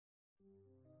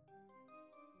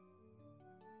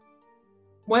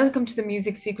Welcome to the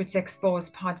Music Secrets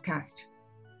Exposed podcast.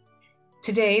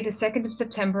 Today, the 2nd of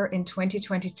September in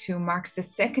 2022 marks the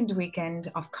second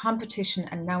weekend of competition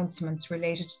announcements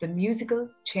related to the Musical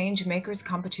Changemakers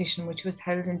competition, which was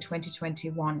held in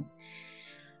 2021.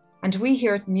 And we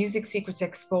here at Music Secrets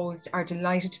Exposed are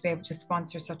delighted to be able to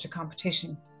sponsor such a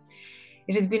competition.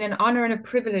 It has been an honor and a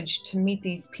privilege to meet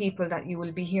these people that you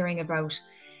will be hearing about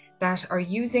that are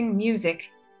using music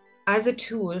as a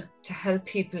tool to help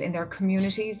people in their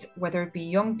communities, whether it be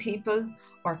young people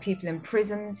or people in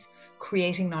prisons,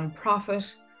 creating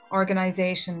non-profit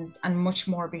organizations, and much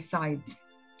more besides.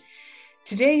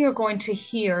 Today, you're going to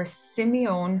hear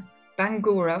Simeon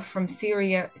Bangura from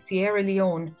Sierra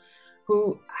Leone,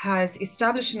 who has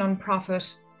established a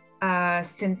non-profit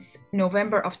since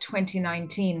November of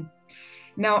 2019.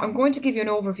 Now, I'm going to give you an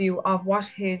overview of what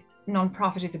his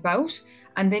non-profit is about,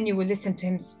 and then you will listen to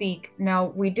him speak. Now,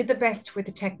 we did the best with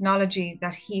the technology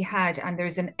that he had, and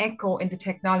there's an echo in the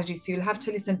technology, so you'll have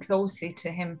to listen closely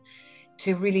to him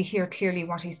to really hear clearly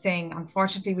what he's saying.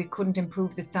 Unfortunately, we couldn't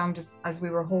improve the sound as we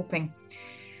were hoping.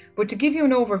 But to give you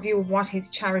an overview of what his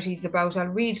charity is about, I'll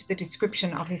read the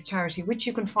description of his charity, which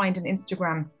you can find on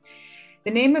Instagram.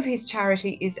 The name of his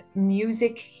charity is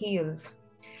Music Heals.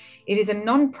 It is a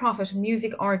non-profit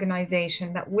music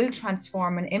organization that will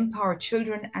transform and empower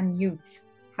children and youths,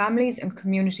 families and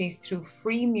communities through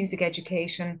free music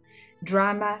education,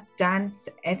 drama, dance,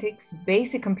 ethics,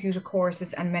 basic computer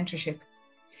courses, and mentorship.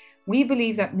 We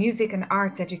believe that music and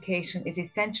arts education is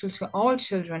essential to all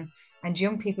children and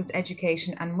young people's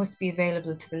education and must be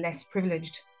available to the less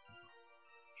privileged.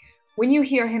 When you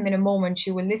hear him in a moment,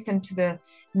 you will listen to the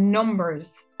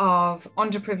numbers of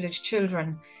underprivileged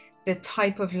children, the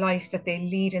type of life that they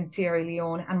lead in Sierra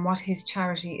Leone, and what his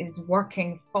charity is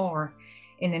working for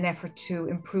in an effort to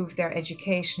improve their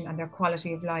education and their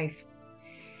quality of life.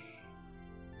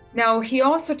 Now, he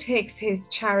also takes his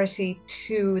charity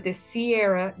to the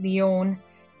Sierra Leone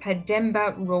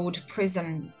Pademba Road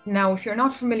prison. Now, if you're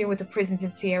not familiar with the prisons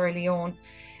in Sierra Leone,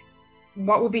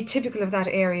 what would be typical of that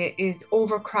area is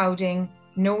overcrowding,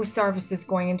 no services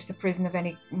going into the prison of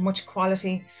any much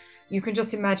quality. You can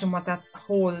just imagine what that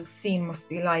whole scene must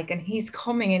be like. And he's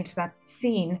coming into that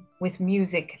scene with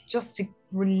music just to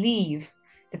relieve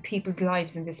the people's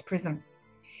lives in this prison.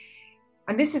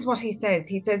 And this is what he says.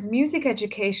 He says, music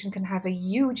education can have a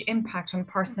huge impact on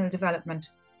personal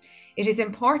development. It is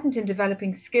important in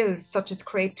developing skills such as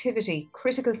creativity,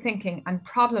 critical thinking, and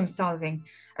problem solving,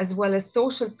 as well as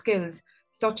social skills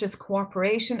such as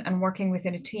cooperation and working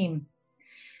within a team.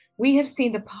 We have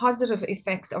seen the positive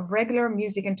effects of regular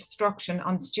music instruction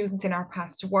on students in our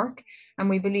past work, and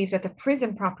we believe that the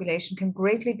prison population can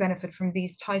greatly benefit from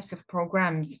these types of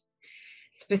programs.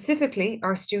 Specifically,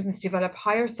 our students develop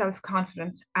higher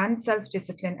self-confidence and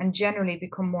self-discipline and generally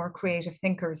become more creative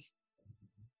thinkers.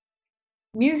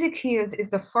 Music Heals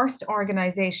is the first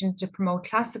organization to promote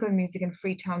classical music in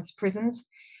Freetown's prisons.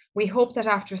 We hope that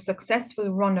after a successful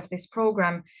run of this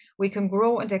program, we can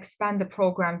grow and expand the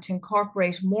program to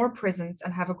incorporate more prisons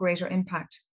and have a greater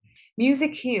impact.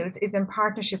 Music Heals is in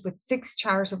partnership with 6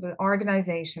 charitable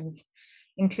organizations,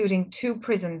 including 2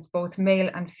 prisons, both male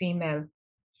and female.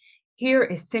 Here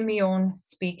is Simeon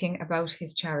speaking about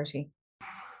his charity.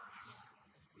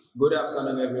 Good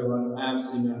afternoon, everyone. I am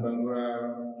Simeon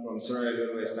Bangura from Sierra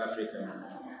Leone, West Africa.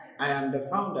 I am the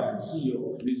founder and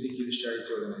CEO of Music Hills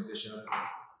Charity Organization.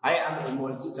 I am a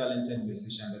multi-talented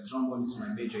musician. The trombone is my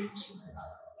major instrument.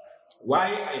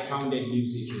 Why I founded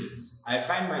Music Hills? I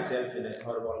find myself in a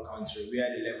horrible country where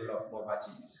the level of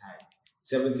poverty is high.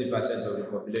 70% of the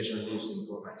population lives in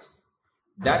poverty.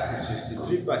 That is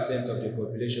 53% of the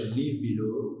population live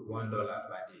below $1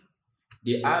 per day.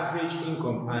 The average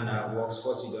income earner works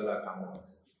 $40 per month.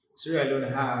 Sierra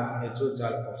Leone have a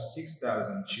total of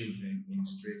 6,000 children in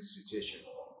street situation.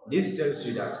 This tells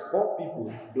you that poor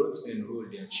people don't enroll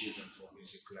their children for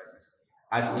music classes.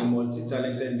 As a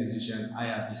multi-talented musician, I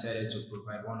have decided to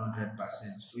provide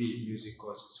 100% free music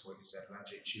courses for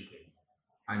disadvantaged children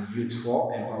and youth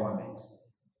for empowerment.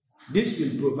 This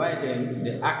will provide them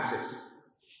the access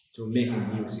to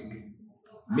making music.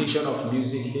 Mission of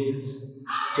Music Hills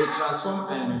to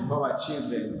transform and empower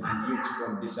children and youth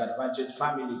from disadvantaged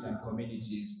families and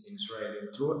communities in Sierra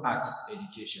Leone through arts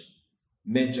education,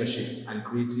 mentorship, and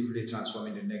creatively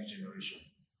transforming the next generation.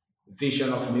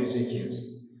 Vision of Music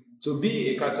Hills to be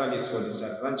a catalyst for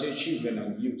disadvantaged children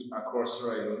and youth across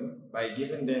Sierra Leone by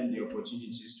giving them the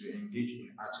opportunities to engage in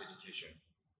arts education.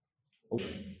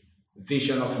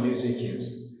 Vision of Music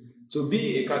Hills to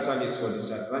be a catalyst for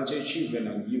disadvantaged children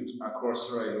and youth across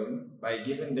Sierra Leone by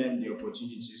giving them the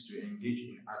opportunities to engage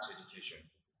in arts education.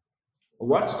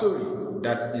 What story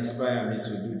that inspired me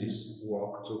to do this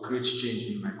work to create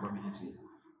change in my community?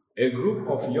 A group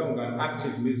of young and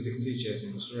active music teachers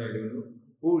in Sierra Leone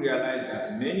who realized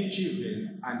that many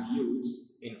children and youth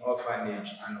in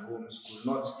orphanage and homes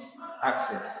could not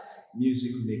access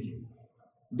music making.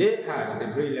 They had the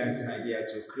brilliant idea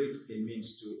to create a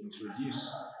means to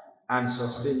introduce and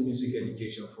sustain music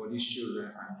education for these children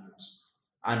and youth.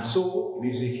 And so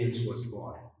Music Hills was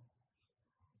born.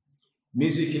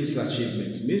 Music Hills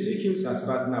Achievement. Music Hills has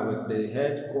partnered with the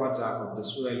headquarters of the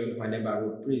Sierra Leone Panema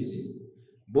Road Prison,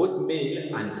 both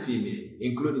male and female,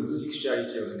 including 6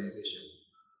 charity organizations.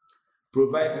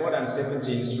 Provide more than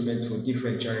 70 instruments for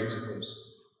different charity groups.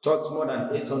 Taught more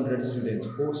than 800 students,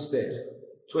 hosted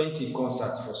 20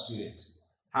 concerts for students.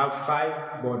 Have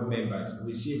 5 board members,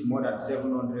 received more than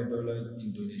 $700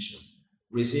 in donation.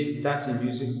 Received 30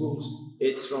 music books,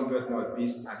 8 trumpet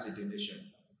mouthpieces as a donation.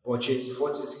 Purchased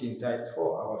 40 skin tight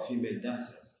for our female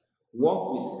dancers.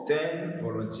 Work with 10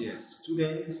 volunteers,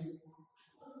 students,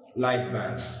 live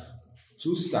band,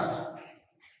 2 staff.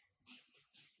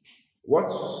 What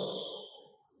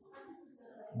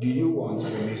do you want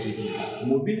for Music Hills?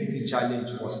 Mobility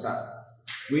challenge for staff.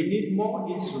 We need more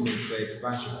instruments for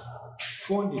expansion,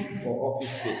 funding for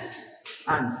office space,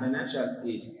 and financial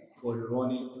aid for the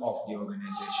running of the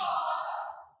organization.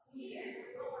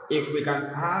 If we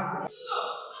can have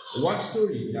what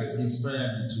story that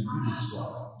inspired me to do this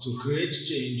work, to create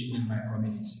change in my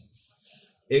community?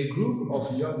 A group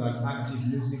of young and active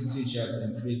music teachers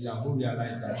in Freetown who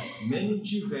realized that many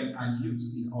children and youth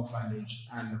in orphanage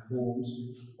and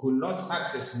homes could not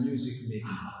access music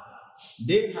making.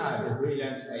 They had a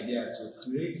brilliant idea to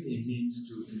create a means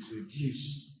to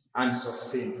introduce and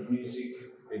sustain music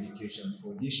education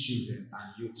for these children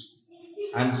and youth.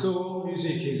 And so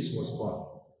Music Hills was born.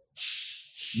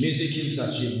 Music Hills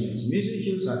Achievements. Music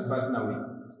Hills has partnered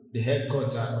with the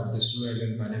headquarters of the Sierra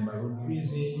Leone Panema Road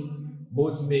Prison,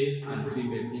 both male and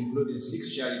female, including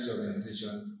 6 charity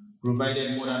organizations,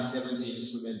 provided more than 70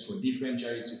 instruments for different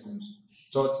charity groups,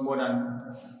 taught more than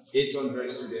 800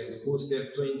 students,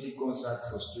 hosted 20 concerts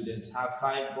for students, have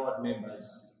 5 board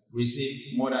members,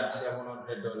 received more than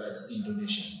 $700 in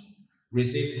donation,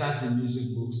 received 30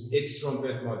 music books, 8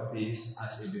 trumpet mouthpieces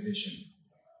as a donation.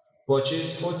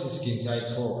 Purchased 40 skin tight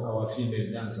for our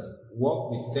female dancers.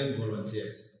 Work with 10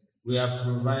 volunteers. We have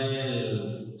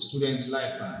provided a student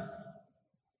life band.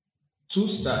 2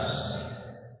 staffs.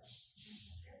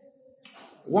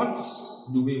 What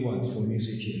do we want for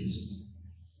Music Hills?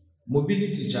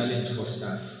 Mobility challenge for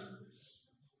staff.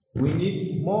 We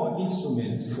need more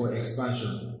instruments for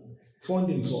expansion,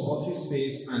 funding for office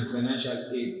space, and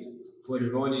financial aid for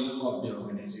the running of the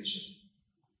organization.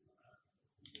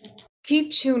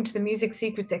 Keep tuned to the Music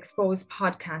Secrets Exposed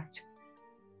podcast,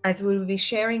 as we will be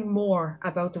sharing more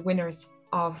about the winners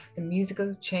of the Musical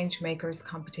Changemakers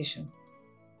competition.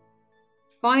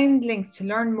 Find links to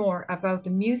learn more about the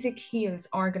Music Heals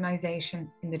organisation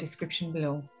in the description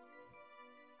below.